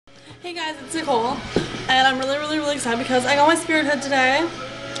Hey guys, it's Nicole, and I'm really excited because I got my spirit head today.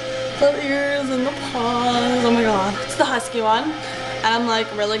 The ears and the paws, oh my god. It's the husky one, and I'm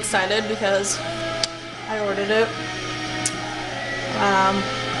like really excited because I ordered it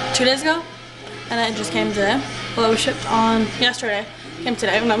 2 days ago, and it just came today. Well, it was shipped on yesterday, came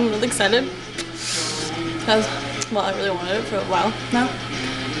today, and I'm really excited because, well, I really wanted it for a while now.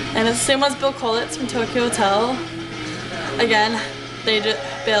 And it's the same one as Bill Collett's from Tokyo Hotel. Again,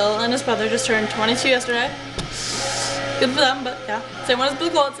 Bill and his brother just turned 22 yesterday. Good for them, but yeah, same one as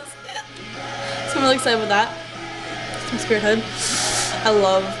Bill Collett's. So I'm really excited with that. My spirit hood. I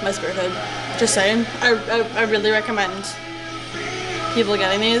love my spirit hood. Just saying. I really recommend people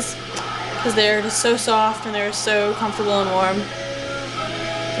getting these because they're just so soft and they're so comfortable and warm.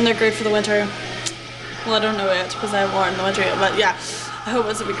 And they're great for the winter. Well, I don't know yet because I haven't worn in the winter yet, but yeah, I hope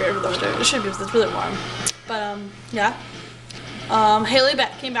it's gonna be great for the winter. It should be because it's really warm. But yeah. Hailey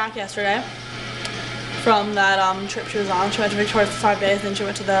came back yesterday from that trip she was on. She went to Victoria for 5 days, then she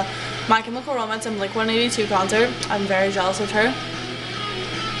went to the My Chemical Romance and Blink-182 concert. I'm very jealous of her.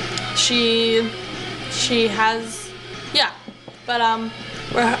 She has, yeah, but I'm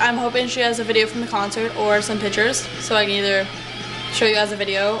hoping she has a video from the concert or some pictures, so I can either show you guys a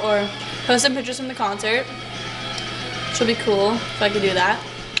video or post some pictures from the concert. She'll be cool if I could do that.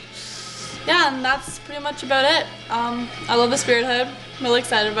 Yeah, and that's pretty much about it. I love the spirit hood. I'm really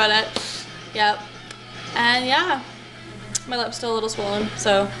excited about it. Yep. And yeah, my lip's still a little swollen,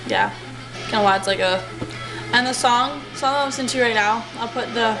 so yeah, kind of why it's like a. And the song I'm listening to right now, I'll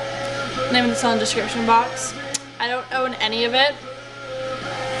put the name of the song in the description box. I don't own any of it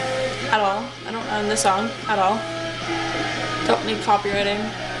at all. I don't own this song at all. Don't need copywriting.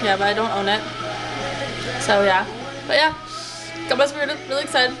 Yeah, but I don't own it. So yeah, but yeah, got my spirit really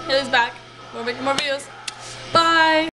excited. Hailey's back. We're making more videos. Bye!